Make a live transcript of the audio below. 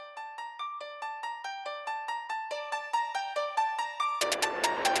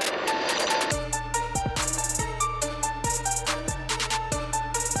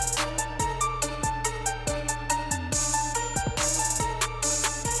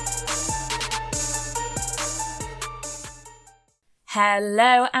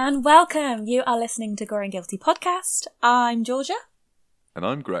Hello and welcome. You are listening to Gore and Guilty podcast. I'm Georgia. And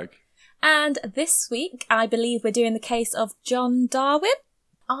I'm Greg. And this week, I believe we're doing the case of John Darwin.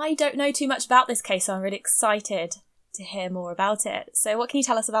 I don't know too much about this case, so I'm really excited to hear more about it. So what can you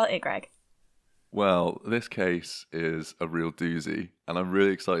tell us about it, Greg? Well, this case is a real doozy, and I'm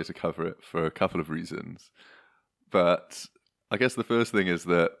really excited to cover it for a couple of reasons. But I guess the first thing is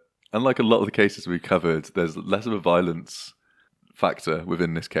that, unlike a lot of the cases we covered, there's less of a violence factor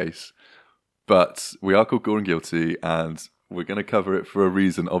within this case. But we are called Gore and Guilty, and we're going to cover it for a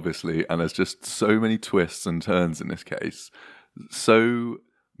reason, obviously, and there's just so many twists and turns in this case. So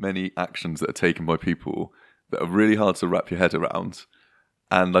many actions that are taken by people that are really hard to wrap your head around.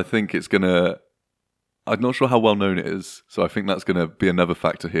 And I think it's going to... I'm not sure how well known it is, so I think that's going to be another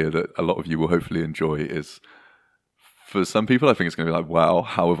factor here that a lot of you will hopefully enjoy is, for some people, I think it's going to be like, wow,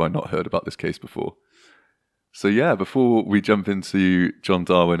 how have I not heard about this case before? So yeah, before we jump into John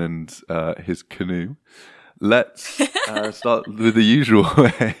Darwin and his canoe, let's start with the usual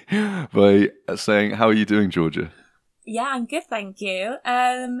way by saying, how are you doing, Georgia? Yeah, I'm good, thank you.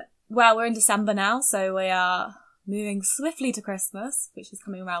 Well, we're in December now, so we are moving swiftly to Christmas, which is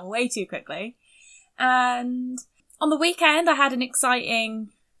coming around way too quickly. And on the weekend, I had an exciting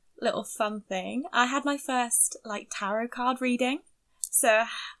little fun thing. I had my first, tarot card reading. So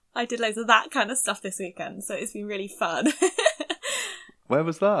I did loads of that kind of stuff this weekend. So it's been really fun. Where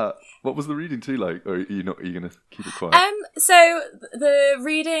was that? What was the reading too like? Or are you going to keep it quiet? So the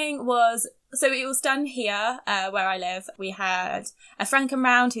reading was... So it was done here, where I live. We had a friend come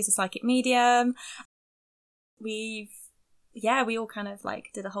round who's a psychic medium. We all kind of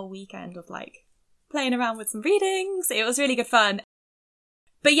did a whole weekend of playing around with some readings. It was really good fun.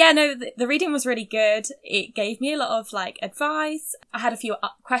 But yeah, no, the reading was really good. It gave me a lot of advice. I had a few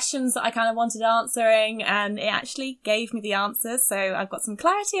questions that I kind of wanted answering, and it actually gave me the answers. So I've got some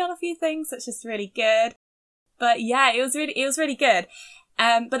clarity on a few things, which is really good. But yeah, it was really good.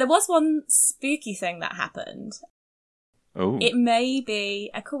 But there was one spooky thing that happened. Oh. It may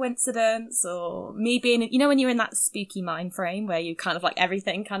be a coincidence, or me being, when you're in that spooky mind frame where you kind of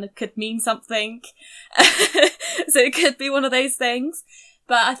everything kind of could mean something. So it could be one of those things.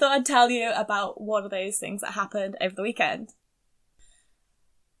 But I thought I'd tell you about one of those things that happened over the weekend.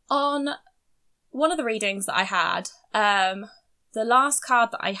 On one of the readings that I had, the last card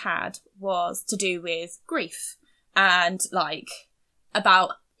that I had was to do with grief and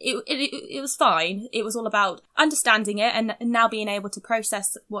about it was fine. It was all about understanding it and now being able to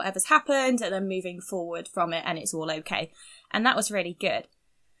process whatever's happened and then moving forward from it, and it's all okay. And that was really good.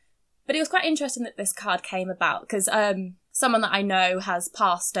 But it was quite interesting that this card came about because someone that I know has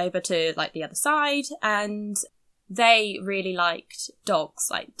passed over to the other side, and they really liked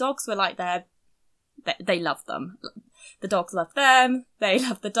dogs. Dogs were they loved them. The dogs loved them. They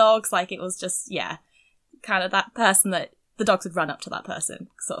loved the dogs. It was just, kind of that person that the dogs would run up to that person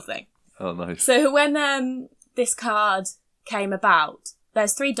sort of thing. Oh, nice. So when this card came about,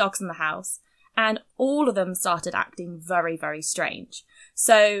 there's 3 dogs in the house, and all of them started acting very, very strange.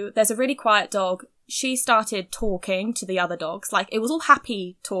 So there's a really quiet dog. She started talking to the other dogs. It was all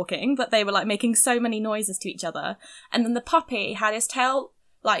happy talking, but they were making so many noises to each other. And then the puppy had his tail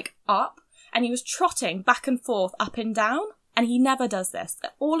up, and he was trotting back and forth, up and down. And he never does this.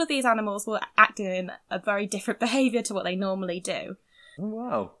 All of these animals were acting in a very different behaviour to what they normally do. Oh,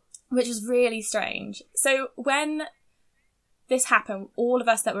 wow. Which is really strange. So when this happened, all of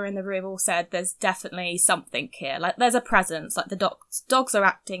us that were in the room all said there's definitely something here. There's a presence. The dogs are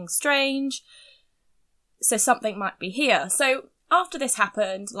acting strange. So something might be here. So after this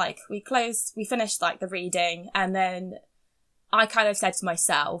happened, we finished the reading, and then I kind of said to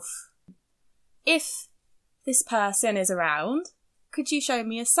myself, if this person is around, could you show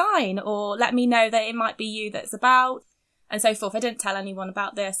me a sign or let me know that it might be you that's about, and so forth. I didn't tell anyone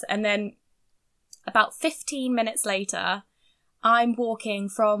about this. And then about 15 minutes later, I'm walking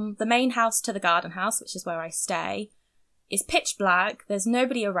from the main house to the garden house, which is where I stay. It's pitch black, there's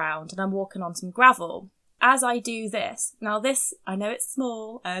nobody around, and I'm walking on some gravel. As I do this, now this, I know it's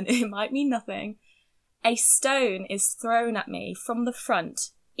small and it might mean nothing, a stone is thrown at me from the front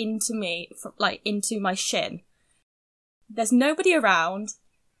into me, into my shin. There's nobody around.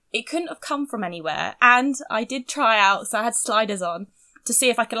 It couldn't have come from anywhere. And I did try out, so I had sliders on to see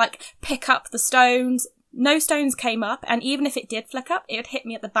if I could pick up the stones. No stones came up, and even if it did flick up, it would hit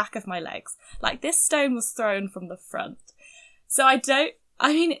me at the back of my legs. This stone was thrown from the front. So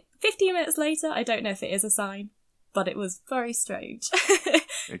 15 minutes later, I don't know if it is a sign, but it was very strange.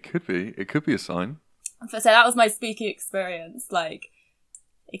 It could be a sign. So that was my spooky experience.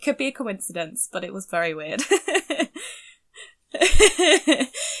 It could be a coincidence, but it was very weird.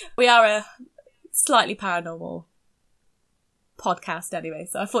 We are a slightly paranormal podcast anyway,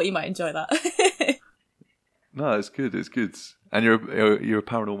 so I thought you might enjoy that. No, it's good. It's good. And you're a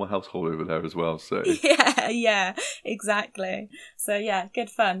paranormal household over there as well. So yeah, exactly. So yeah, good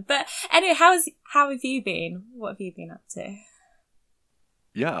fun. But anyway, how have you been? What have you been up to?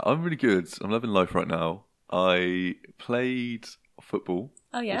 yeah, I'm really good. I'm loving life right now. I played football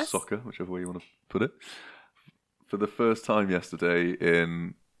Oh or yes. soccer, whichever way you want to put it, for the first time yesterday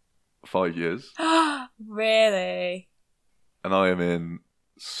in 5 years, Really? and I am in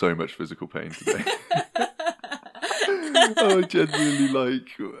so much physical pain today. I genuinely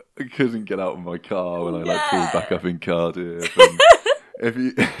I couldn't get out of my car when I pulled back up in Cardiff. And if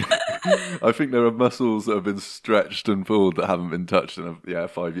you, I think there are muscles that have been stretched and pulled that haven't been touched in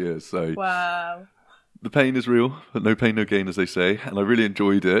 5 years. So Wow. the pain is real, but no pain, no gain, as they say. And I really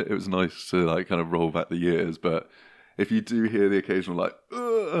enjoyed it. It was nice to kind of roll back the years. But if you do hear the occasional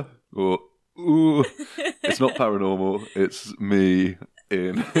ugh, or ooh, it's not paranormal. It's me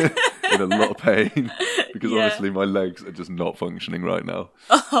in a lot of pain because honestly my legs are just not functioning right now.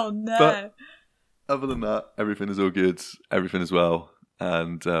 Oh no. But other than that, everything is all good. Everything is well.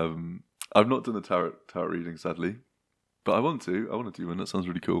 And I've not done a tarot reading, sadly. But I want to do one. That sounds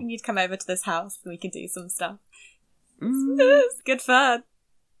really cool. You'd come over to this house and we could do some stuff. It's good fun.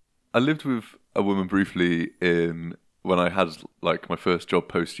 I lived with a woman briefly when I had my first job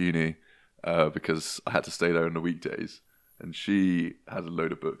post uni, because I had to stay there on the weekdays, and she had a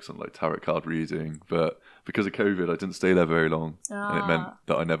load of books on tarot card reading. But because of COVID, I didn't stay there very long, and it meant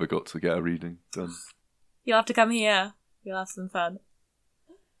that I never got to get a reading done. You'll have to come here. You'll have some fun.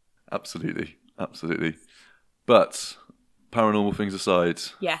 Absolutely. But paranormal things aside,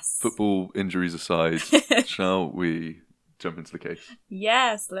 Yes. football injuries aside, shall we jump into the case?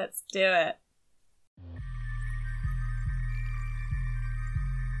 Yes, let's do it.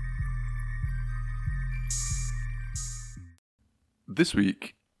 This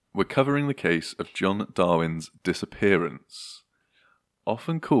week, we're covering the case of John Darwin's disappearance.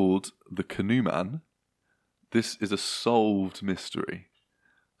 Often called the Canoe Man, this is a solved mystery.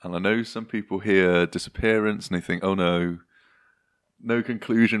 And I know some people hear disappearance and they think, oh no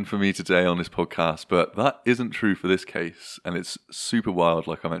conclusion for me today on this podcast, but that isn't true for this case. And it's super wild,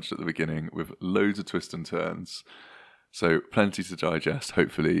 like I mentioned at the beginning, with loads of twists and turns. So plenty to digest.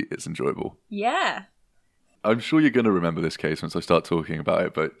 Hopefully it's enjoyable. Yeah. I'm sure you're going to remember this case once I start talking about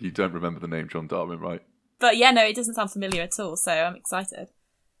it, but you don't remember the name John Darwin, right? But yeah, no, it doesn't sound familiar at all, so I'm excited.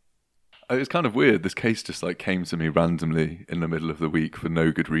 It's kind of weird. This case just came to me randomly in the middle of the week for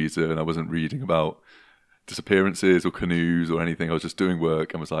no good reason. I wasn't reading about disappearances or canoes or anything. I was just doing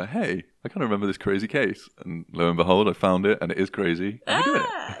work and was like, hey, I kind of remember this crazy case. And lo and behold, I found it and it is crazy. And we're doing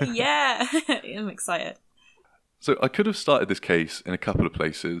it. Yeah. I'm excited. So I could have started this case in a couple of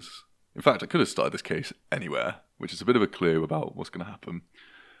places. In fact, I could have started this case anywhere, which is a bit of a clue about what's going to happen.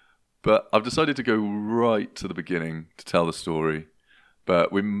 But I've decided to go right to the beginning to tell the story.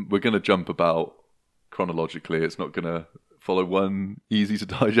 But we're going to jump about chronologically. It's not going to follow one easy to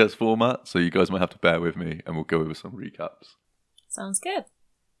digest format. So you guys might have to bear with me and we'll go over some recaps. Sounds good.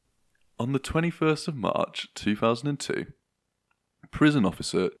 On the 21st of March 2002, prison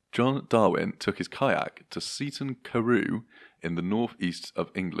officer John Darwin took his kayak to Seaton Carew in the northeast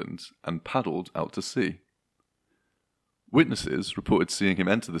of England and paddled out to sea. Witnesses reported seeing him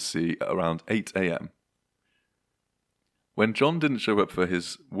enter the sea at around 8 a.m. When John didn't show up for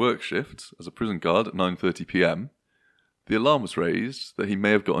his work shift as a prison guard at 9:30 p.m, the alarm was raised that he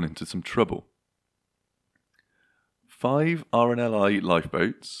may have gotten into some trouble. 5 RNLI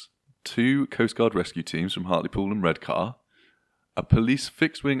lifeboats, 2 Coast Guard rescue teams from Hartlepool and Redcar, a police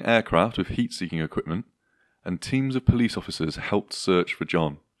fixed-wing aircraft with heat-seeking equipment, and teams of police officers helped search for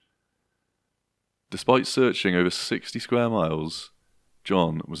John. Despite searching over 60 square miles,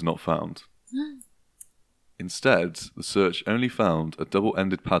 John was not found. Instead, the search only found a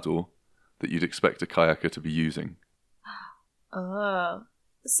double-ended paddle that you'd expect a kayaker to be using. Oh.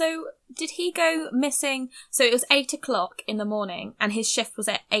 So, did he go missing? So it was 8 o'clock in the morning, and his shift was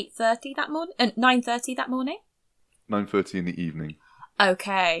at 8:30 that morning? 9:30 that morning? 9:30 in the evening.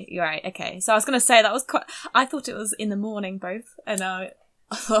 Okay, you're right, okay. So I was going to say, that was quite... I thought it was in the morning, both, and I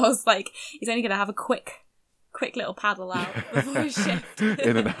was like, he's only going to have a quick little paddle out before his shift.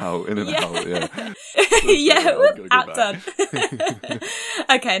 in and out, yeah. Yeah, out done.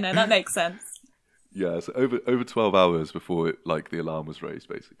 Okay, no, that makes sense. Yeah, so over 12 hours before the alarm was raised,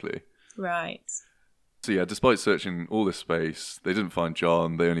 basically. Right. So yeah, despite searching all this space, they didn't find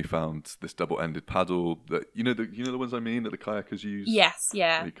John. They only found this double-ended paddle that you know the ones I mean that the kayakers use. Yes,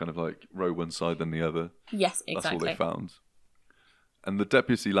 yeah. They kind of row one side then the other. Yes, exactly. That's all they found. And the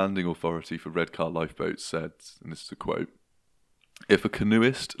Deputy Landing Authority for Redcar Lifeboats said, and this is a quote, "If a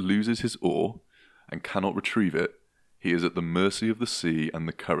canoeist loses his oar and cannot retrieve it, he is at the mercy of the sea and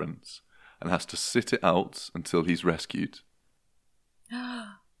the currents, and has to sit it out until he's rescued."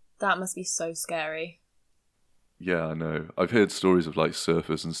 That must be so scary. Yeah, I know. I've heard stories of like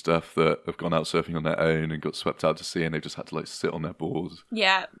surfers and stuff that have gone out surfing on their own and got swept out to sea, and they've just had to like sit on their boards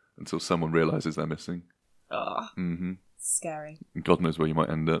Yeah. until someone realises they're missing. Oh, Mm-hmm. scary. God knows where you might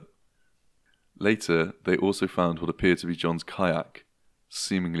end up. Later, they also found what appeared to be John's kayak,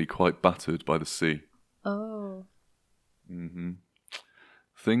 seemingly quite battered by the sea. Oh. Mm-hmm.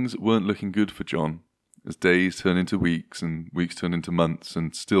 Things weren't looking good for John, as days turned into weeks and weeks turned into months,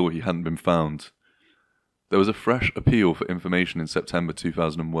 and still he hadn't been found. There was a fresh appeal for information in September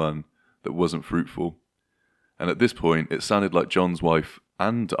 2001 that wasn't fruitful, and at this point it sounded like John's wife,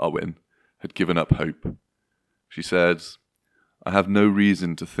 Anne Darwin, had given up hope. She said, "I have no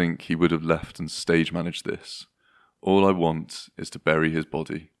reason to think he would have left and stage managed this. All I want is to bury his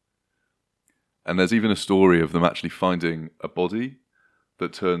body." And there's even a story of them actually finding a body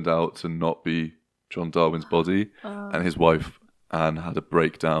that turned out to not be John Darwin's body, and his wife Anne had a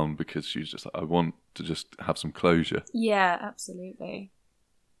breakdown because she was just like, "I want to just have some closure." Yeah, absolutely.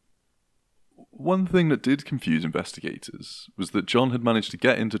 One thing that did confuse investigators was that John had managed to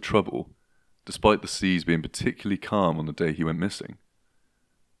get into trouble despite the seas being particularly calm on the day he went missing.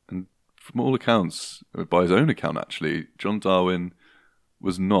 And from all accounts, by his own account actually, John Darwin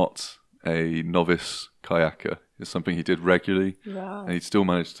was not a novice kayaker. It's something he did regularly, Right. and he'd still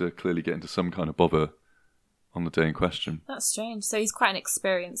managed to clearly get into some kind of bother on the day in question. That's strange. So he's quite an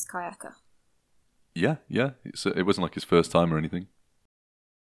experienced kayaker. Yeah. It wasn't like his first time or anything.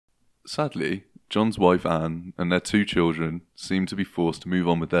 Sadly, John's wife Anne and their 2 children seemed to be forced to move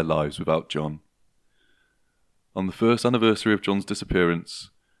on with their lives without John. On the first anniversary of John's disappearance,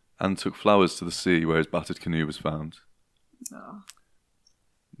 Anne took flowers to the sea where his battered canoe was found. Oh.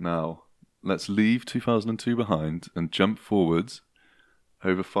 Now, let's leave 2002 behind and jump forwards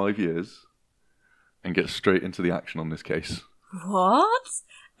over 5 years and get straight into the action on this case. What?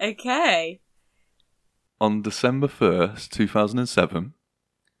 Okay. On December 1st, 2007,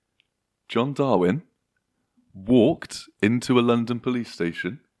 John Darwin walked into a London police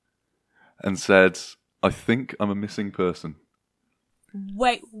station and said, "I think I'm a missing person."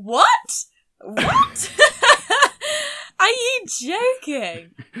 Wait, what? What? Are you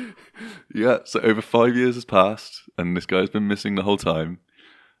joking? Yeah, so over 5 years has passed, and this guy's been missing the whole time.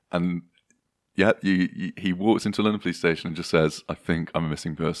 And yeah, he walks into a London police station and just says, "I think I'm a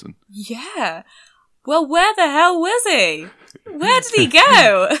missing person." Yeah. Well, where the hell was he? Where did he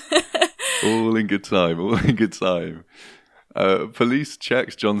go? All in good time. Police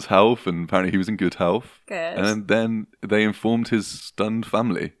checked John's health, and apparently he was in good health. Good. And then they informed his stunned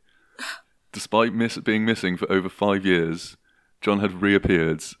family. Despite being missing for over 5 years, John had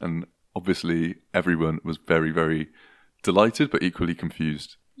reappeared, and obviously everyone was very, very delighted, but equally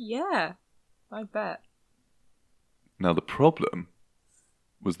confused. Yeah, I bet. Now, the problem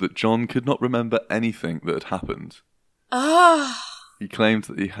was that John could not remember anything that had happened. Ah. He claimed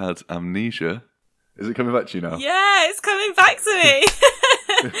that he had amnesia. Is it coming back to you now? Yeah, it's coming back to me.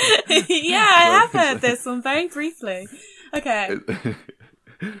 Yeah, I have heard this one very briefly. Okay.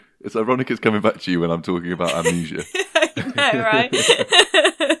 It's ironic it's coming back to you when I'm talking about amnesia. I know, right?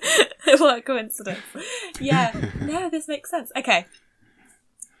 What a coincidence. Yeah, no, this makes sense. Okay.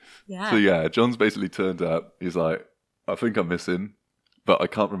 Yeah. So yeah, John's basically turned up. He's like, "I think I'm missing, but I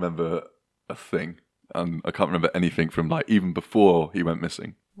can't remember a thing. And I can't remember anything from like even before he went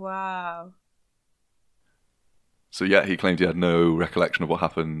missing." Wow. So yeah, he claimed he had no recollection of what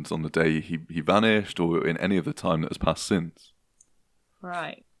happened on the day he vanished or in any of the time that has passed since.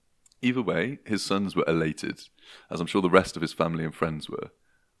 Right. Either way, his sons were elated, as I'm sure the rest of his family and friends were.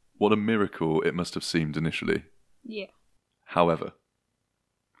 What a miracle it must have seemed initially. Yeah. However,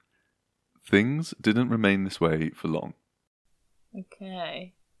 things didn't remain this way for long.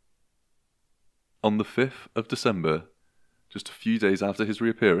 Okay. On the 5th of December, just a few days after his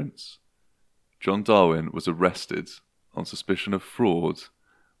reappearance, John Darwin was arrested on suspicion of fraud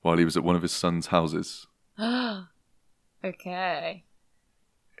while he was at one of his sons' houses. Okay.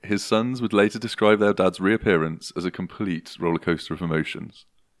 His sons would later describe their dad's reappearance as a complete rollercoaster of emotions.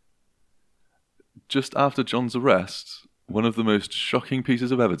 Just after John's arrest, one of the most shocking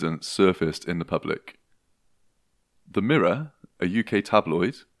pieces of evidence surfaced in the public. The Mirror, a UK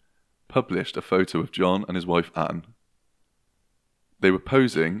tabloid, published a photo of John and his wife Anne. They were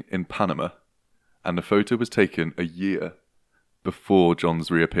posing in Panama, and the photo was taken a year before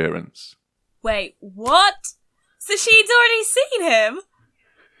John's reappearance. Wait, what? So she'd already seen him?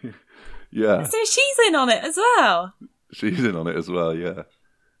 Yeah. So she's in on it as well? She's in on it as well, yeah.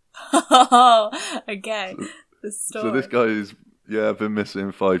 Oh, okay. The story. So this guy's, been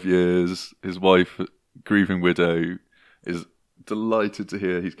missing 5 years. His wife, grieving widow, is delighted to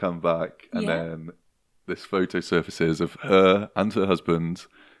hear he's come back. And then this photo surfaces of her and her husband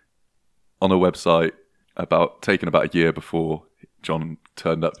on a website taken about a year before John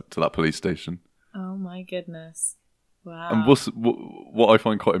turned up to that police station. Oh my goodness. Wow. And what I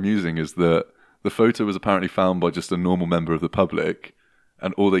find quite amusing is that the photo was apparently found by just a normal member of the public,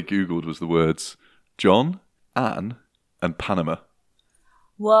 and all they Googled was the words John, Anne, and Panama.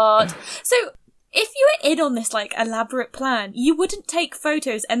 What? So, if you were in on this, like, elaborate plan, you wouldn't take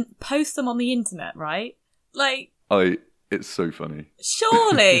photos and post them on the internet, right? Like... It's so funny.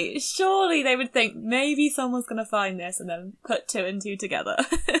 Surely they would think, maybe someone's going to find this and then put 2 and 2 together.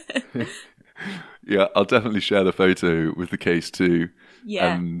 Yeah, I'll definitely share the photo with the case too.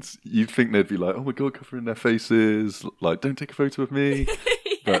 Yeah. And you'd think they'd be like, oh my God, covering their faces. Like, don't take a photo of me.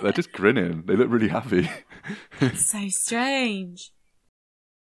 But they're just grinning. They look really happy. So strange.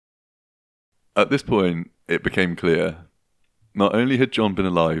 At this point, it became clear. Not only had John been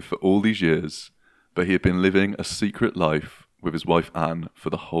alive for all these years, but he had been living a secret life with his wife Anne for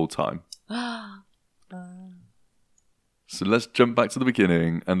the whole time. So let's jump back to the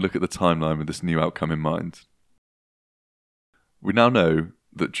beginning and look at the timeline with this new outcome in mind. We now know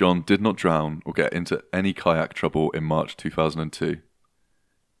that John did not drown or get into any kayak trouble in March 2002.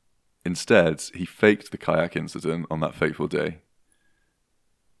 Instead, he faked the kayak incident on that fateful day.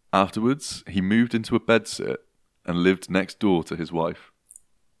 Afterwards, he moved into a bedsit and lived next door to his wife.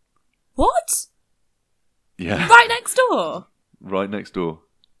 What? Yeah. Right next door? Right next door.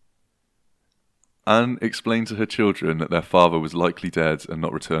 Anne explained to her children that their father was likely dead and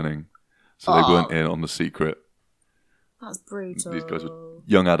not returning, so they weren't in on the secret. That's brutal. These guys were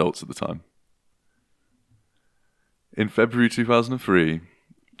young adults at the time. In February 2003,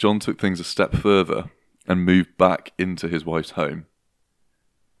 John took things a step further and moved back into his wife's home.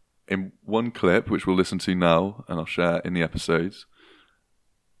 In one clip, which we'll listen to now and I'll share in the episodes,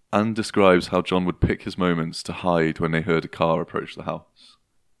 Anne describes how John would pick his moments to hide when they heard a car approach the house.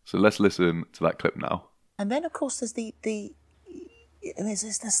 So let's listen to that clip now. And then, of course, there's the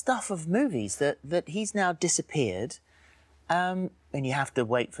stuff of movies that he's now disappeared, and you have to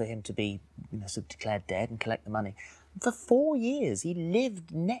wait for him to be sort of declared dead and collect the money. For 4 years, he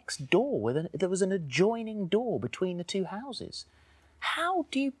lived next door there was an adjoining door between the two houses. How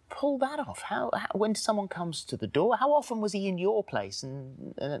do you pull that off? How when someone comes to the door, how often was he in your place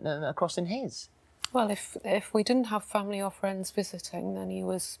and across in his? Well, if we didn't have family or friends visiting, then he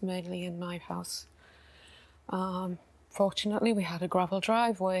was mainly in my house. Fortunately, we had a gravel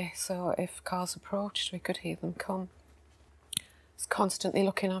driveway, so if cars approached, we could hear them come. I was constantly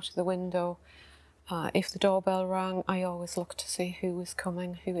looking out of the window. If the doorbell rang, I always looked to see who was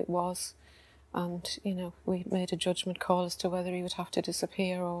coming, who it was. And, we made a judgment call as to whether he would have to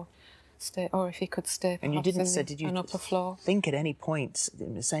disappear or stay, or if he could stay and you didn't say, did you an upper floor. Think at any point,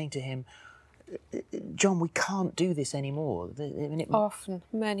 saying to him, John, we can't do this anymore? Often,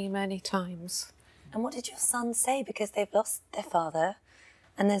 many, many times. And what did your sons say? Because they've lost their father,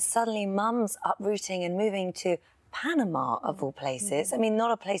 and then suddenly mum's uprooting and moving to Panama, of all places. I mean,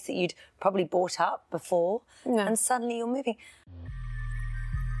 not a place that you'd probably brought up before. No. And suddenly you're moving.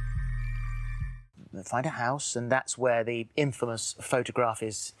 Find a house, and that's where the infamous photograph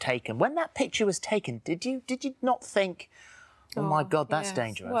is taken. When that picture was taken, did you not think, oh my God, that's yes.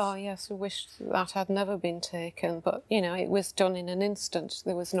 dangerous? Well, yes, we wish that had never been taken, but, it was done in an instant.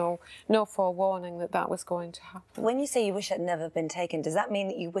 There was no forewarning that was going to happen. When you say you wish it had never been taken, does that mean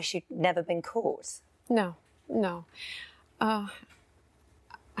that you wish you'd never been caught? No.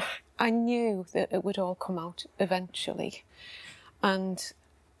 I knew that it would all come out eventually. And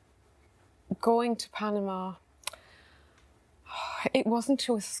going to Panama, it wasn't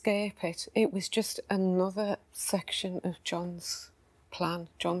to escape it. It was just another section of John's plan,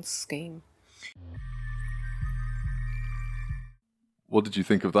 John's scheme. What did you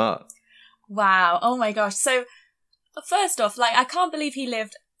think of that? Wow. Oh my gosh. So, first off, I can't believe he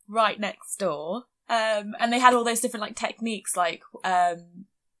lived right next door. And they had all those different, techniques,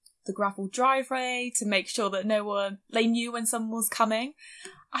 the gravel driveway to make sure that they knew when someone was coming.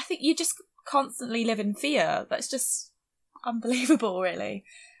 I think you just constantly live in fear. That's just unbelievable, really.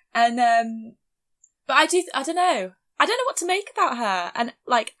 And, but I don't know. I don't know what to make about her and,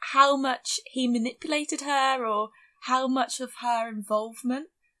 how much he manipulated her or how much of her involvement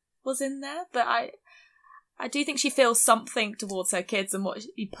was in there. But I do think she feels something towards her kids and what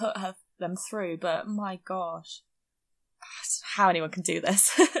he put them through. But my gosh. how anyone can do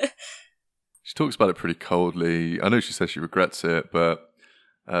this. She talks about it pretty coldly. I know she says she regrets it, but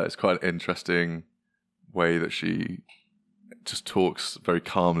it's quite an interesting way that she just talks very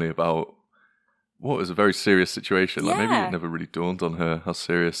calmly about what was a very serious situation. Like, maybe it never really dawned on her how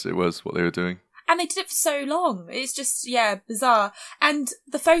serious it was, what they were doing. And they did it for so long. It's just, bizarre. And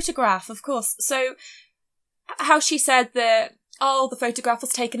the photograph, of course. So, how she said that, the photograph was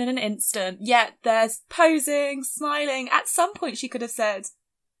taken in an instant, yet there's posing, smiling. At some point she could have said,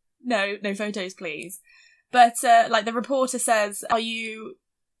 no photos, please. But, the reporter says, are you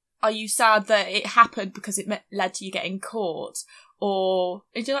sad that it happened because it led to you getting caught? Or,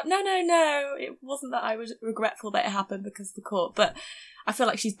 and you're like, no, it wasn't that I was regretful that it happened because of the court. But I feel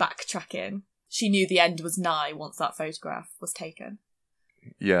like she's backtracking. She knew the end was nigh once that photograph was taken.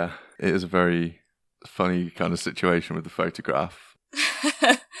 Yeah, it is a very funny kind of situation with the photograph.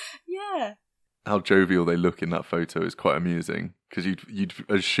 Yeah. How jovial they look in that photo is quite amusing, because you'd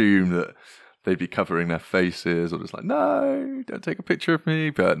assume that they'd be covering their faces or just like, no, don't take a picture of me.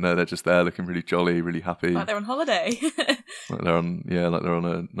 But no, they're just there looking really jolly, really happy. Like they're on holiday. like they're on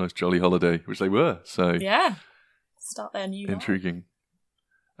a nice jolly holiday, which they were. So yeah, start their new intriguing. life.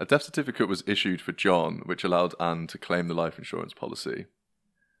 A death certificate was issued for John, which allowed Anne to claim the life insurance policy.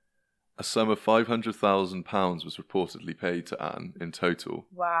 A sum of £500,000 was reportedly paid to Anne in total.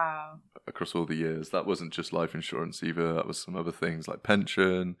 Wow. Across all the years. That wasn't just life insurance either. That was some other things like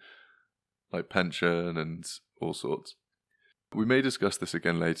pension and all sorts. We may discuss this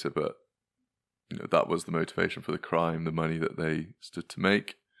again later, but that was the motivation for the crime, the money that they stood to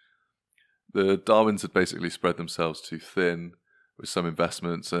make. The Darwins had basically spread themselves too thin with some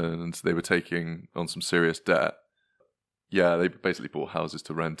investments, and they were taking on some serious debt. Yeah, they basically bought houses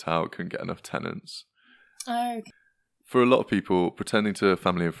to rent out, couldn't get enough tenants. Oh, okay. For a lot of people, pretending to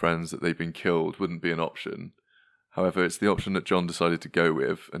family and friends that they've been killed wouldn't be an option. However, it's the option that John decided to go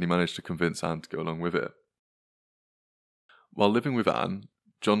with, and he managed to convince Anne to go along with it. While living with Anne,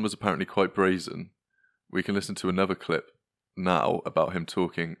 John was apparently quite brazen. We can listen to another clip now about him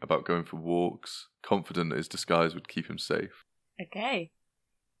talking about going for walks, confident that his disguise would keep him safe. Okay.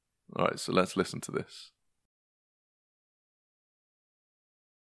 Alright, so let's listen to this.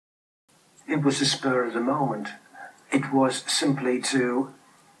 It was a spur of the moment. It was simply to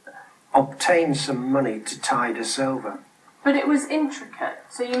obtain some money to tide us over. But it was intricate,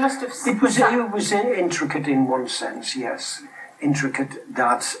 so you must have... It was intricate in one sense, yes. Intricate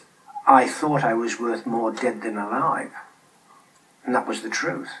that I thought I was worth more dead than alive. And that was the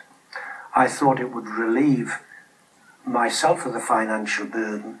truth. I thought it would relieve myself of the financial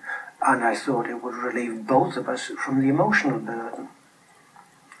burden, and I thought it would relieve both of us from the emotional burden.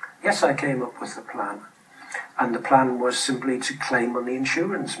 Yes, I came up with the plan, and the plan was simply to claim on the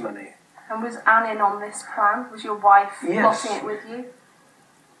insurance money. And was Anne in on this plan? Was your wife plotting it with you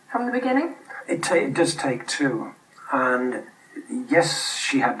from the beginning? It does take two, and yes,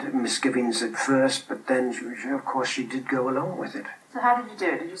 she had misgivings at first, but then, of course, she did go along with it. So how did you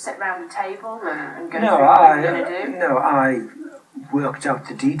do it? Did you sit round a table and go through what you were going to do? No, I worked out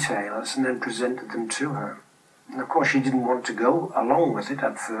the details and then presented them to her. And of course, she didn't want to go along with it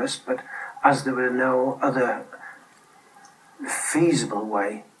at first, but as there were no other feasible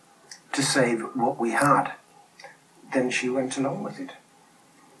way to save what we had, then she went along with it.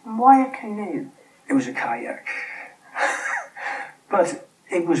 And why a canoe? It was a kayak. But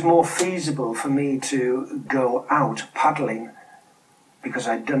it was more feasible for me to go out paddling, because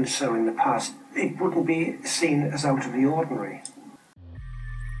I'd done so in the past. It wouldn't be seen as out of the ordinary.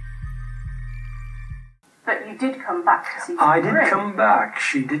 But you did come back to see I did come back.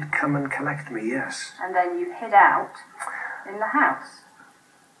 She did come and collect me, yes. And then you hid out in the house.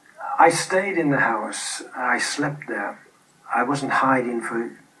 I stayed in the house. I slept there. I wasn't hiding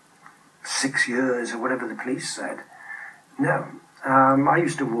for 6 years or whatever the police said. No. I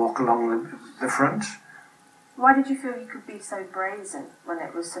used to walk along the front. Why did you feel you could be so brazen when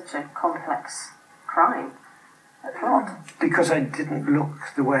it was such a complex crime, a plot? Because I didn't look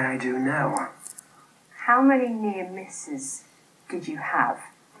the way I do now. How many near misses did you have?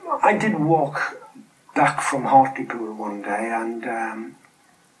 I did walk back from Hartlepool one day, and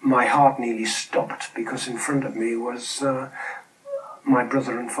my heart nearly stopped because in front of me was my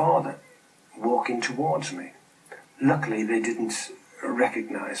brother and father walking towards me. Luckily, they didn't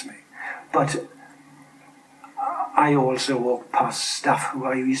recognise me. But I also walked past staff who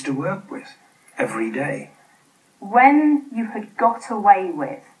I used to work with every day. When you had got away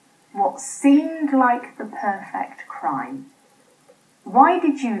with what seemed like the perfect crime, why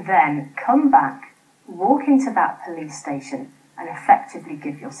did you then come back, walk into that police station and effectively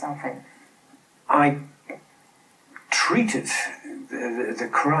give yourself in? I treated the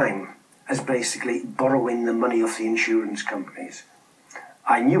crime as basically borrowing the money off the insurance companies.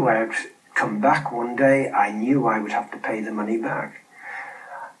 I knew I would come back one day. I knew I would have to pay the money back.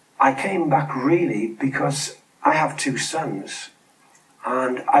 I came back really because I have 2 sons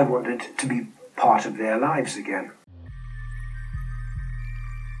and I wanted to be part of their lives again.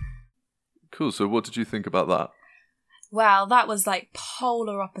 Cool. So what did you think about that? Well, that was like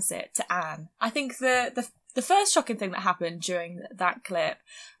polar opposite to Anne. I think the first shocking thing that happened during that clip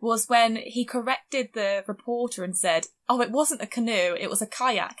was when he corrected the reporter and said, "Oh, it wasn't a canoe, it was a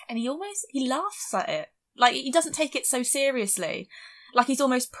kayak." And he laughs at it. Like, he doesn't take it so seriously. Like, he's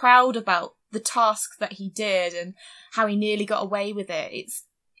almost proud about the task that he did and how he nearly got away with it.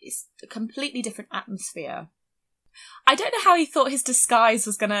 It's a completely different atmosphere. I don't know how he thought his disguise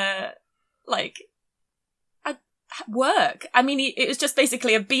was gonna, like, work. I mean, it was just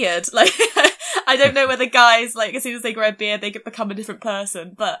basically a beard. Like, I don't know whether guys, like, as soon as they grow a beard, they become a different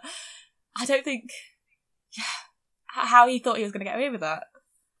person. But I don't think, how he thought he was going to get away with that.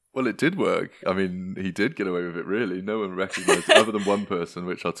 Well, it did work. I mean, he did get away with it, really. No one recognised it, other than one person,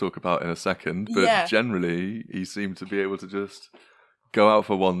 which I'll talk about in a second. But generally, he seemed to be able to just go out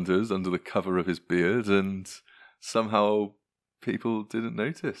for wanders under the cover of his beard, and somehow people didn't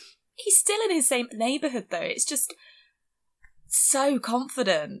notice. He's still in his same neighbourhood, though. It's just so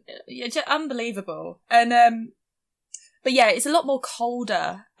confident. It's just unbelievable. And, but yeah, it's a lot more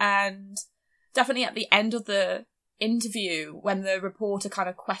colder, and definitely at the end of the interview, when the reporter kind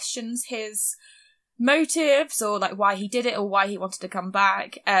of questions his motives or like why he did it or why he wanted to come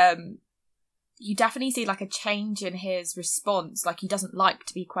back, you definitely see like a change in his response. Like, he doesn't like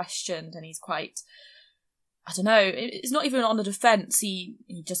to be questioned, and he's quite, I don't know, it's not even on the defence, he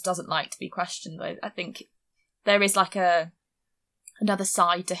just doesn't like to be questioned. I think there is like another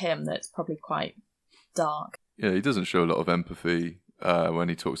side to him that's probably quite dark. Yeah, he doesn't show a lot of empathy when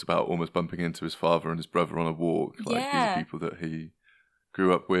he talks about almost bumping into his father and his brother on a walk. Like, these are people that he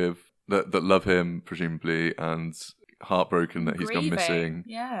grew up with, that love him, presumably, and heartbroken that he's gone missing.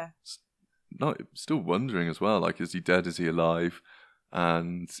 Yeah. Still wondering as well, like, is he dead, is he alive?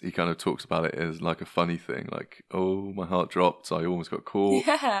 And he kind of talks about it as like a funny thing, like, oh, my heart dropped, I almost got caught.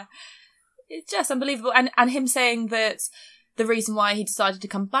 Yeah, it's just unbelievable. And him saying that the reason why he decided to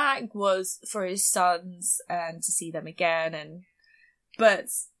come back was for his sons and to see them again. But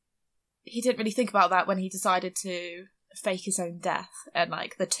he didn't really think about that when he decided to fake his own death and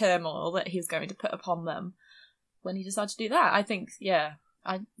like the turmoil that he was going to put upon them when he decided to do that. I think,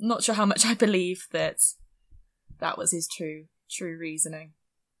 I'm not sure how much I believe that was his true reasoning.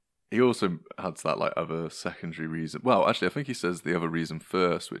 He also had that like other secondary reason. Well, actually, I think he says the other reason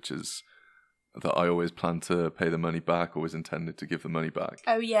first, which is that I always planned to pay the money back, always intended to give the money back.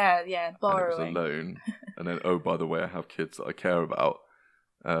 Oh yeah, borrowing. And it was a loan. And then, oh, by the way, I have kids that I care about.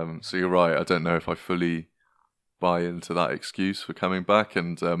 So you're right, I don't know if I fully buy into that excuse for coming back,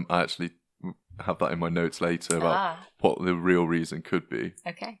 and I actually have that in my notes later about what the real reason could be.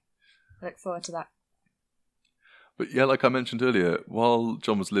 Okay, I look forward to that. But yeah, like I mentioned earlier, while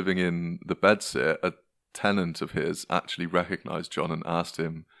John was living in the bedsit, a tenant of his actually recognised John and asked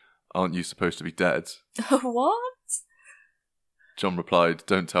him, "Aren't you supposed to be dead?" What? John replied,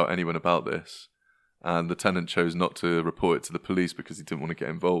 "Don't tell anyone about this." And the tenant chose not to report it to the police because he didn't want to get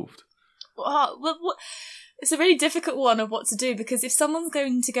involved. Well, it's a really difficult one of what to do, because if someone's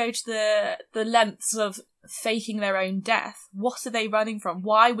going to go to the lengths of faking their own death, what are they running from?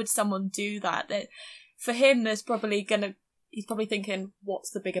 Why would someone do that? For him, he's probably thinking, what's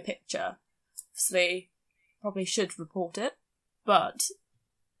the bigger picture? Obviously, probably should report it, but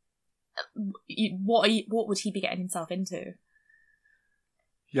what would he be getting himself into?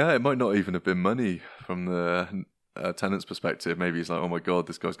 Yeah, it might not even have been money from the tenant's perspective. Maybe he's like, oh my God,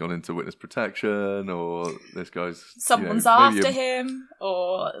 this guy's gone into witness protection, or this guy's... Someone's after him,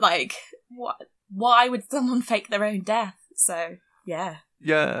 or like, what? Why would someone fake their own death? So, yeah.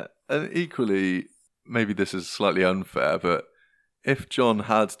 Yeah, and equally, maybe this is slightly unfair, but if John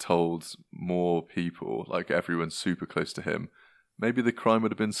had told more people, like everyone super close to him, maybe the crime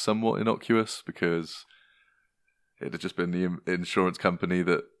would have been somewhat innocuous, because it had just been the insurance company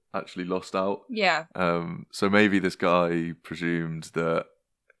that actually lost out. Yeah. So maybe this guy presumed that,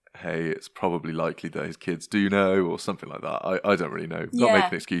 hey, it's probably likely that his kids do know, or something like that. I don't really know. Yeah. Not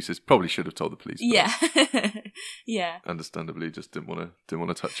making excuses. Probably should have told the police. Yeah. Yeah. Understandably, just didn't want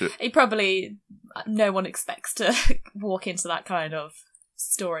to touch it. No one expects to walk into that kind of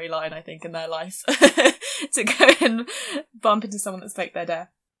storyline, I think, in their life. To go and bump into someone that's faked their death.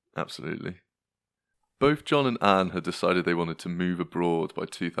 Absolutely. Both John and Anne had decided they wanted to move abroad by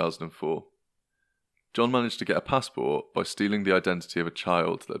 2004. John managed to get a passport by stealing the identity of a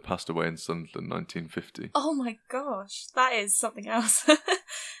child that had passed away in Sunderland 1950. Oh my gosh, that is something else.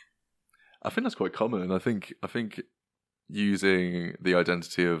 I think that's quite common. I think using the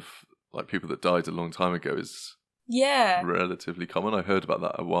identity of like people that died a long time ago is relatively common. I heard about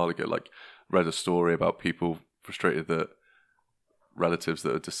that a while ago. Like, read a story about people frustrated that relatives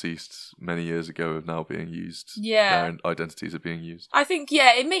that are deceased many years ago are now being used. Yeah. Their identities are being used. I think,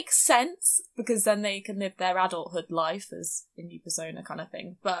 it makes sense because then they can live their adulthood life as a new persona kind of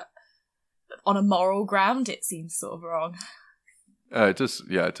thing. But on a moral ground, it seems sort of wrong. It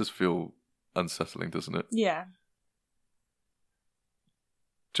does feel unsettling, doesn't it? Yeah.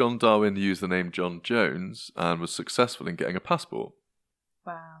 John Darwin used the name John Jones and was successful in getting a passport.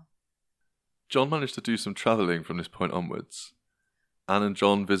 Wow. John managed to do some travelling from this point onwards. Anne and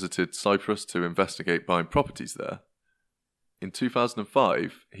John visited Cyprus to investigate buying properties there. In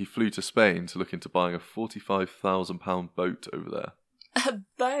 2005, he flew to Spain to look into buying a £45,000 boat over there. A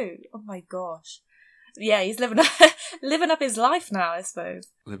boat? Oh my gosh. Yeah, he's living up his life now, I suppose.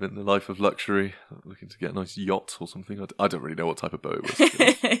 Living the life of luxury, looking to get a nice yacht or something. I don't really know what type of boat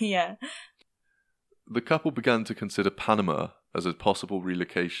it was. Yeah. The couple began to consider Panama as a possible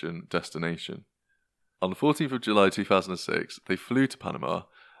relocation destination. On the 14th of July 2006, they flew to Panama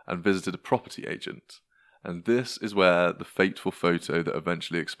and visited a property agent. And this is where the fateful photo that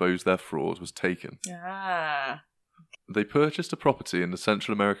eventually exposed their fraud was taken. Ah. They purchased a property in the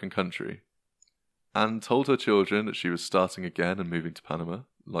Central American country and told her children that she was starting again and moving to Panama,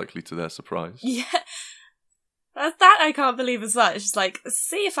 likely to their surprise. Yeah. That I can't believe as well. It's just like,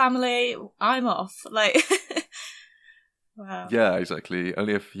 see you family, I'm off. Like, wow. Yeah, exactly.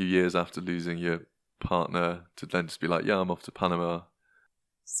 Only a few years after losing your partner to then just be like, yeah, I'm off to Panama.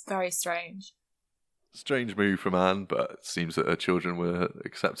 It's very strange. Strange move from Anne, but it seems that her children were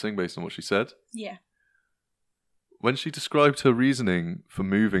accepting based on what she said. Yeah. When she described her reasoning for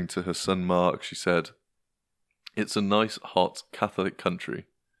moving to her son Mark, she said, "It's a nice, hot Catholic country."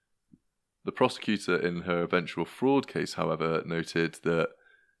 The prosecutor in her eventual fraud case, however, noted that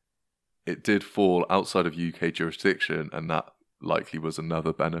it did fall outside of UK jurisdiction, and that likely was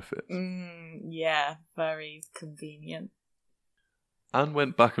another benefit. Yeah, very convenient. Anne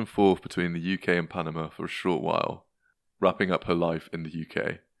went back and forth between the UK and Panama for a short while, wrapping up her life in the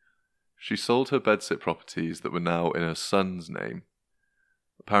UK. She sold her bedsit properties that were now in her son's name.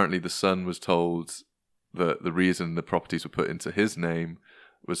 Apparently the son was told that the reason the properties were put into his name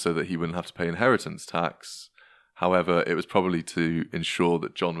was so that he wouldn't have to pay inheritance tax. However, it was probably to ensure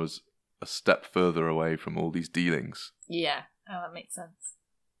that John was a step further away from all these dealings. Yeah, that makes sense.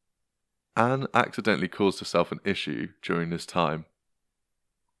 Anne accidentally caused herself an issue during this time.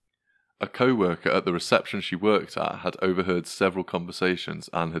 A co-worker at the reception she worked at had overheard several conversations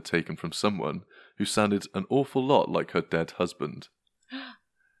Anne had taken from someone who sounded an awful lot like her dead husband.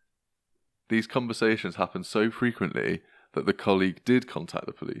 These conversations happened so frequently that the colleague did contact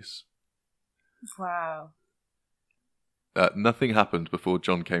the police. Wow. Nothing happened before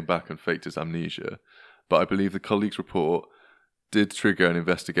John came back and faked his amnesia, but I believe the colleague's report did trigger an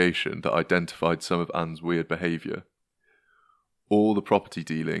investigation that identified some of Anne's weird behaviour. All the property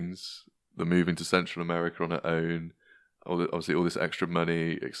dealings, the moving to Central America on her own, obviously all this extra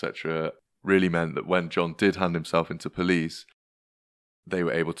money, etc., really meant that when John did hand himself into police, they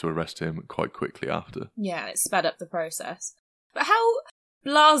were able to arrest him quite quickly after. Yeah, it sped up the process. But how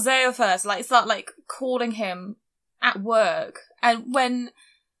blasé of her to start calling him at work, and when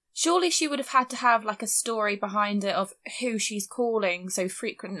surely she would have had to have a story behind it of who she's calling so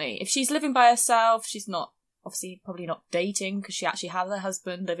frequently. If she's living by herself, she's not, obviously probably not dating because she actually has a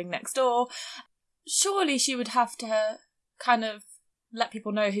husband living next door. Surely she would have to kind of let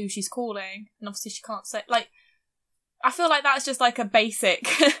people know who she's calling, and obviously she can't say, I feel like that's just a basic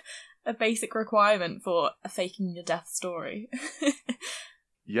a basic requirement for a faking your death story.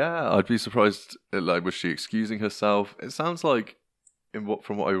 Yeah, I'd be surprised. Was she excusing herself? It sounds like,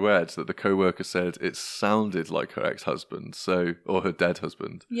 from what I read, that the co-worker said it sounded like her ex-husband, or her dead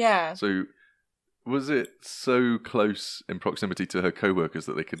husband. Yeah. So, was it so close in proximity to her co-workers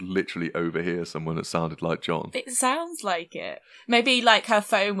that they could literally overhear someone that sounded like John? It sounds like it. Maybe her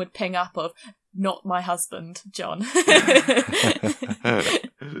phone would ping up of, "Not my husband, John."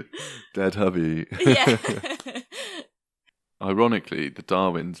 Dead hubby. Yeah. Ironically, the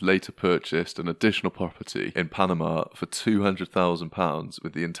Darwins later purchased an additional property in Panama for £200,000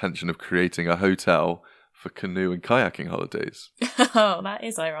 with the intention of creating a hotel for canoe and kayaking holidays. Oh, that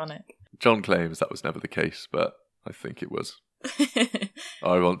is ironic. John claims that was never the case, but I think it was.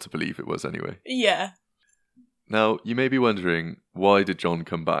 I want to believe it was anyway. Yeah. Now, you may be wondering, why did John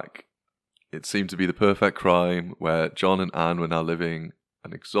come back? It seemed to be the perfect crime where John and Anne were now living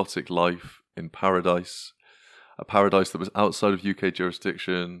an exotic life in paradise, a paradise that was outside of UK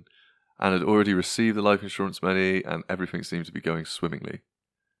jurisdiction, and had already received the life insurance money, and everything seemed to be going swimmingly.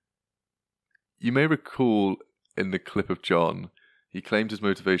 You may recall in the clip of John, he claimed his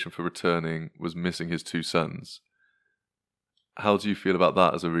motivation for returning was missing his 2 sons. How do you feel about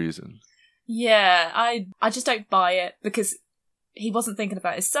that as a reason? Yeah, I just don't buy it, because he wasn't thinking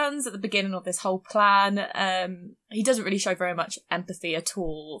about his sons at the beginning of this whole plan. He doesn't really show very much empathy at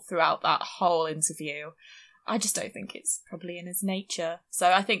all throughout that whole interview. I just don't think it's probably in his nature.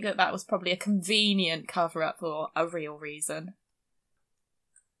 So I think that was probably a convenient cover-up for a real reason.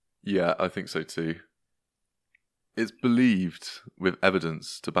 Yeah, I think so too. It's believed, with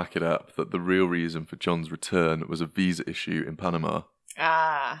evidence to back it up, that the real reason for John's return was a visa issue in Panama.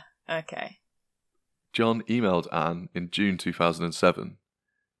 Ah, okay. John emailed Anne in June 2007.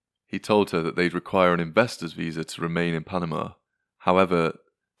 He told her that they'd require an investor's visa to remain in Panama. However,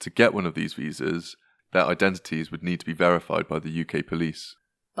 to get one of these visas, their identities would need to be verified by the UK police.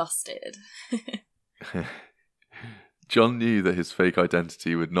 Busted. John knew that his fake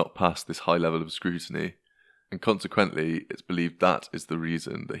identity would not pass this high level of scrutiny, and consequently, it's believed that is the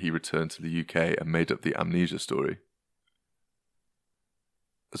reason that he returned to the UK and made up the amnesia story.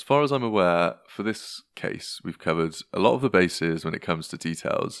 As far as I'm aware, for this case, we've covered a lot of the bases when it comes to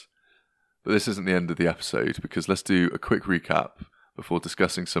details, but this isn't the end of the episode, because let's do a quick recap before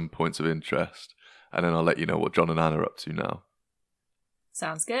discussing some points of interest, and then I'll let you know what John and Anne are up to now.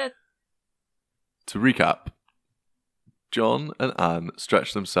 Sounds good. To recap, John and Anne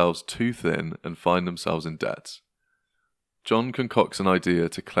stretch themselves too thin and find themselves in debt. John concocts an idea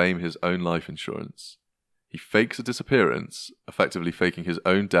to claim his own life insurance. He fakes a disappearance, effectively faking his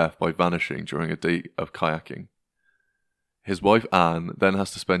own death by vanishing during a day of kayaking. His wife Anne then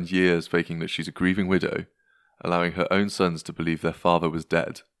has to spend years faking that she's a grieving widow, allowing her own sons to believe their father was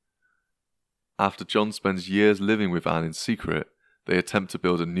dead. After John spends years living with Anne in secret, they attempt to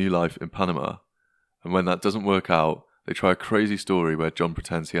build a new life in Panama, and when that doesn't work out, they try a crazy story where John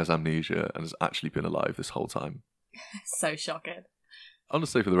pretends he has amnesia and has actually been alive this whole time. So shocking. I want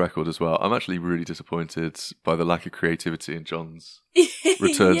to say for the record as well, I'm actually really disappointed by the lack of creativity in John's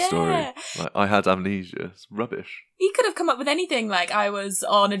return story. Like, I had amnesia. It's rubbish. He could have come up with anything, like I was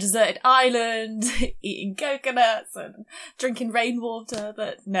on a deserted island, eating coconuts and drinking rainwater,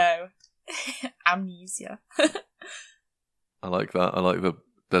 but no. Amnesia. I like that. I like the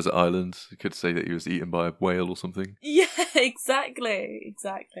desert island. You could say that he was eaten by a whale or something. Yeah, exactly.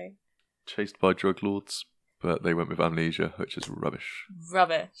 Chased by drug lords. But they went with amnesia, which is rubbish.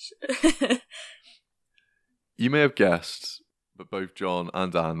 Rubbish. You may have guessed, but both John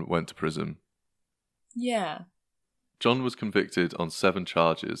and Anne went to prison. Yeah. John was convicted on 7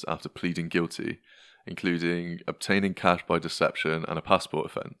 charges after pleading guilty, including obtaining cash by deception and a passport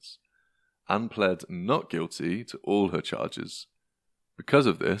offence. Anne pled not guilty to all her charges. Because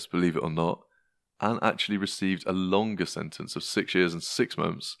of this, believe it or not, Anne actually received a longer sentence of 6 years and 6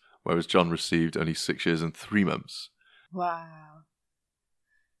 months, whereas John received only 6 years and 3 months. Wow.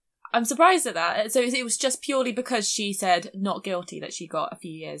 I'm surprised at that. So it was just purely because she said not guilty that she got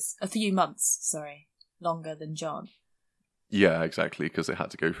a few months, longer than John. Yeah, exactly, because they had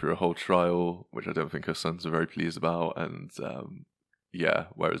to go through a whole trial, which I don't think her sons are very pleased about, and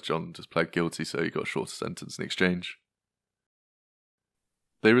whereas John just pled guilty, so he got a shorter sentence in exchange.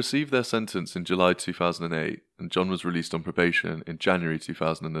 They received their sentence in July 2008, and John was released on probation in January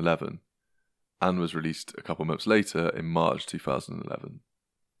 2011. Anne was released a couple months later in March 2011.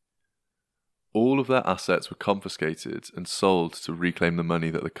 All of their assets were confiscated and sold to reclaim the money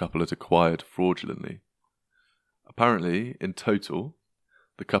that the couple had acquired fraudulently. Apparently, in total,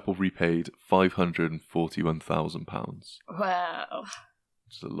 the couple repaid £541,000. Wow.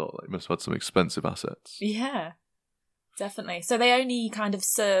 Which is a lot. They must have had some expensive assets. Yeah. Definitely. So they only kind of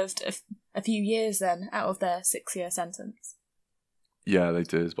served a few years then out of their 6-year sentence. Yeah, they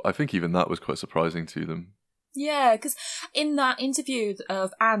did. But I think even that was quite surprising to them. Yeah, because in that interview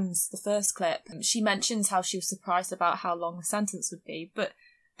of Anne's, the first clip, she mentions how she was surprised about how long the sentence would be, but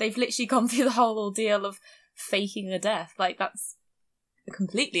they've literally gone through the whole ordeal of faking a death. Like, that's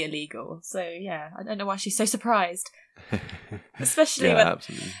completely illegal. So, yeah, I don't know why she's so surprised. Especially when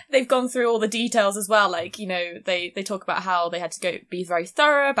absolutely. They've gone through all the details as well. Like, you know, they talk about how they had to be very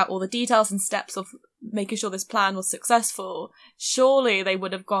thorough about all the details and steps of making sure this plan was successful. Surely they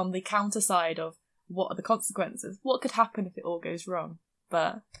would have gone the counter side of what are the consequences? What could happen if it all goes wrong?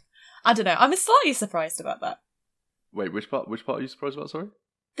 But I don't know. I'm slightly surprised about that. Wait, which part are you surprised about, sorry?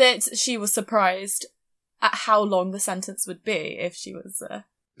 That she was surprised at how long the sentence would be if she was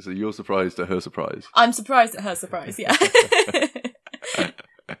So you're surprised at her surprise? I'm surprised at her surprise, yeah.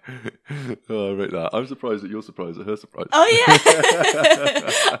 Oh, I wrote that. I'm surprised at your surprise at her surprise. Oh,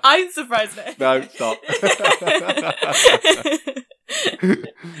 yeah. I'm surprised at it. No, stop.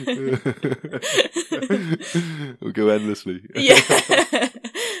 We'll go endlessly. Yeah.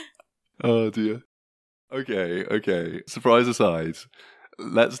 Oh, dear. Okay. Surprise aside,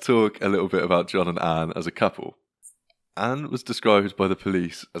 let's talk a little bit about John and Anne as a couple. Anne was described by the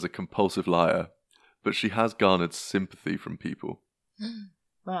police as a compulsive liar, but she has garnered sympathy from people.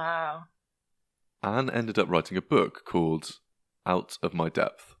 Wow. Anne ended up writing a book called Out of My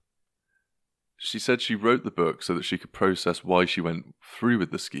Depth. She said she wrote the book so that she could process why she went through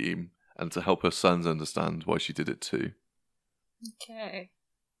with the scheme and to help her sons understand why she did it too. Okay.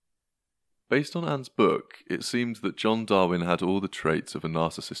 Based on Anne's book, it seemed that John Darwin had all the traits of a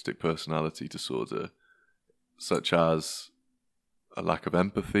narcissistic personality disorder, such as a lack of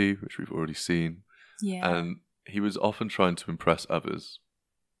empathy, which we've already seen, Yeah. and he was often trying to impress others.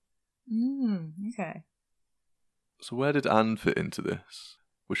 Okay. So where did Anne fit into this?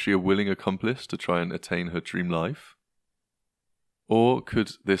 Was she a willing accomplice to try and attain her dream life? Or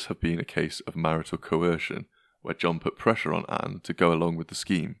could this have been a case of marital coercion, where John put pressure on Anne to go along with the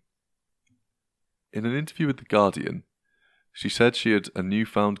scheme? In an interview with The Guardian, she said she had a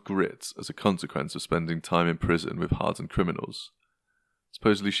newfound grit as a consequence of spending time in prison with hardened criminals.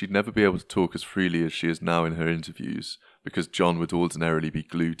 Supposedly she'd never be able to talk as freely as she is now in her interviews, because John would ordinarily be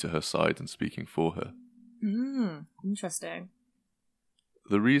glued to her side and speaking for her. Interesting.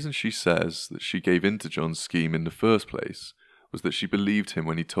 The reason she says that she gave in to John's scheme in the first place was that she believed him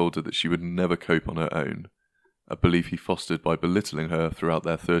when he told her that she would never cope on her own, a belief he fostered by belittling her throughout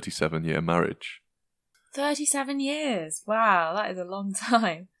their 37-year marriage. 37 years. Wow, that is a long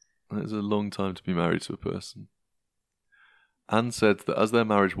time. That is a long time to be married to a person. Anne said that as their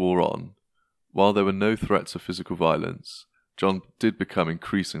marriage wore on, while there were no threats of physical violence, John did become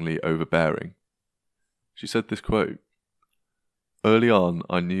increasingly overbearing. She said this quote, "Early on,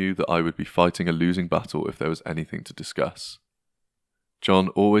 I knew that I would be fighting a losing battle if there was anything to discuss. John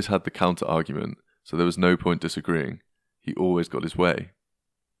always had the counter-argument, so there was no point disagreeing. He always got his way."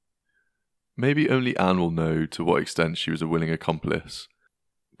 Maybe only Anne will know to what extent she was a willing accomplice,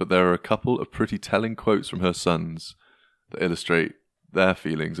 but there are a couple of pretty telling quotes from her sons that illustrate their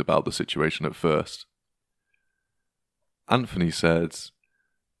feelings about the situation at first. Anthony said,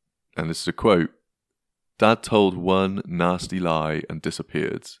 and this is a quote, "Dad told one nasty lie and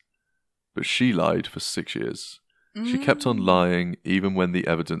disappeared, but she lied for 6 years. She kept on lying even when the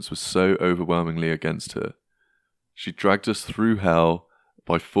evidence was so overwhelmingly against her. She dragged us through hell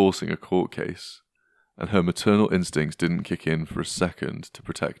by forcing a court case, and her maternal instincts didn't kick in for a second to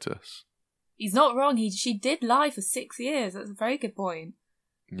protect us." He's not wrong. She did lie for 6 years. That's a very good point.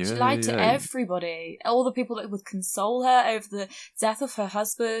 Yeah, She lied to everybody. All the people that would console her over the death of her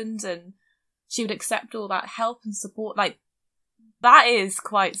husband, and she would accept all that help and support. Like, that is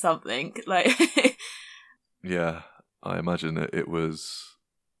quite something. Like, Yeah, I imagine it was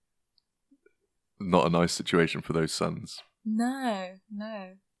not a nice situation for those sons. No.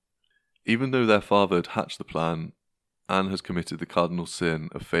 Even though their father had hatched the plan, Anne has committed the cardinal sin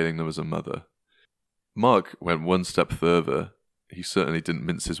of failing them as a mother. Mark went one step further. He certainly didn't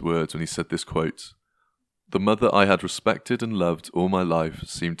mince his words when he said this quote, "The mother I had respected and loved all my life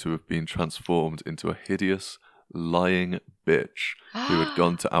seemed to have been transformed into a hideous, lying bitch who had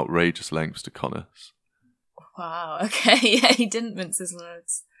gone to outrageous lengths to con us." Wow, okay. Yeah, he didn't mince his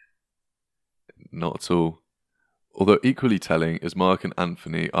words. Not at all. Although equally telling is Mark and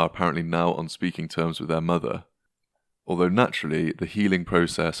Anthony are apparently now on speaking terms with their mother, although naturally the healing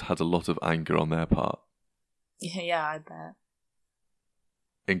process had a lot of anger on their part. Yeah, I bet.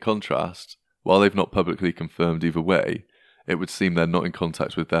 In contrast, while they've not publicly confirmed either way, it would seem they're not in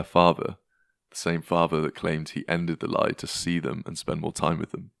contact with their father, the same father that claimed he ended the lie to see them and spend more time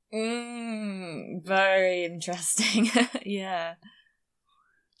with them. Very interesting. Yeah.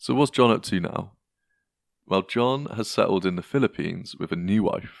 So what's John up to now? Well, John has settled in the Philippines with a new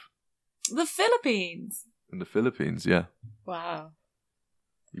wife. The Philippines? In the Philippines, yeah. Wow.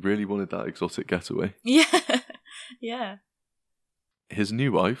 He really wanted that exotic getaway. Yeah. Yeah. His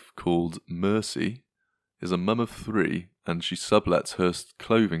new wife, called Mercy, is a mum of 3, and she sublets her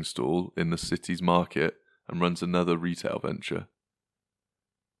clothing stall in the city's market and runs another retail venture.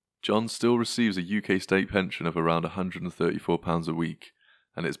 John still receives a UK state pension of around £134 a week,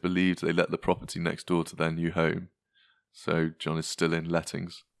 and it's believed they let the property next door to their new home. So John is still in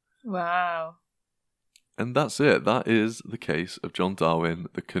lettings. Wow. And that's it. That is the case of John Darwin,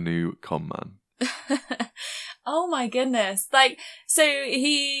 the canoe con man. Oh my goodness. Like, so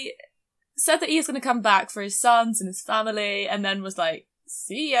he said that he was going to come back for his sons and his family, and then was like,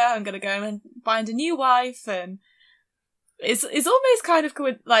 see ya, I'm going to go and find a new wife. And it's almost kind of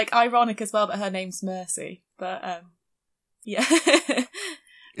like ironic as well that her name's Mercy. But, yeah.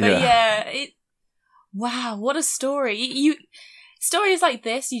 Wow, what a story. Stories like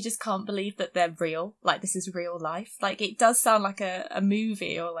this, you just can't believe that they're real. Like, this is real life. Like, it does sound like a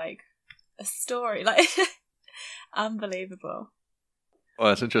movie or like a story. Like, unbelievable.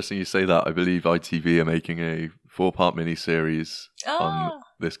 Well, it's interesting you say that. I believe ITV are making a 4-part mini-series on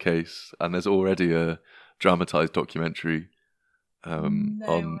this case, and there's already a dramatised documentary on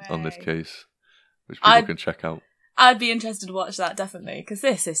this case, which people can check out. I'd be interested to watch that, definitely, because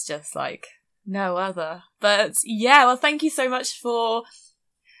this is just like no other. But yeah, well, thank you so much for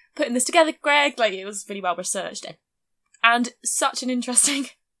putting this together, Greg. Like, it was really well researched and such an interesting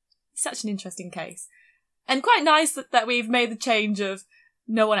case, and quite nice that we've made the change of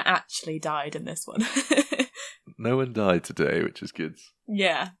no one actually died in this one. No one died today, which is good.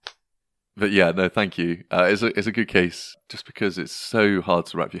 Yeah. But yeah, no, thank you. It's a good case, just because it's so hard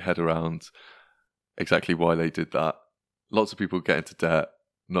to wrap your head around exactly why they did that. Lots of people get into debt.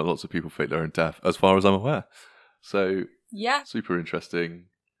 Not lots of people fake their own death, as far as I'm aware. So, yeah, super interesting.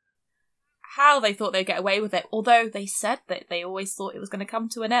 How they thought they'd get away with it, although they said that they always thought it was going to come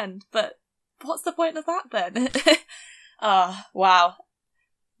to an end. But what's the point of that then? Wow.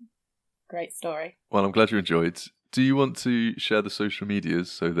 Great story. Well, I'm glad you enjoyed. Do you want to share the social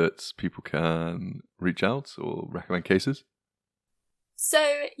medias so that people can reach out or recommend cases?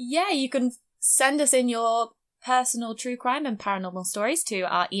 So, yeah, you can send us in your personal true crime and paranormal stories to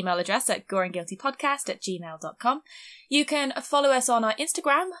our email address at goreandguiltypodcast@gmail.com. You can follow us on our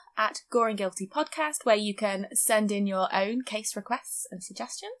Instagram at goreandguiltypodcast, where you can send in your own case requests and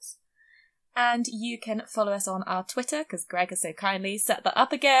suggestions. And you can follow us on our Twitter, because Greg has so kindly set that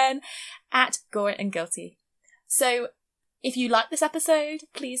up again, at goreandguilty. So if you like this episode,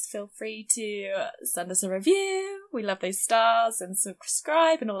 please feel free to send us a review. We love those stars, and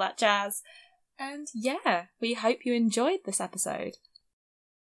subscribe and all that jazz. And yeah, we hope you enjoyed this episode.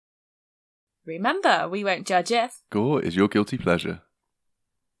 Remember, we won't judge if gore is your guilty pleasure.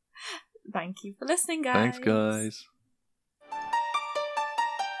 Thank you for listening, guys. Thanks, guys.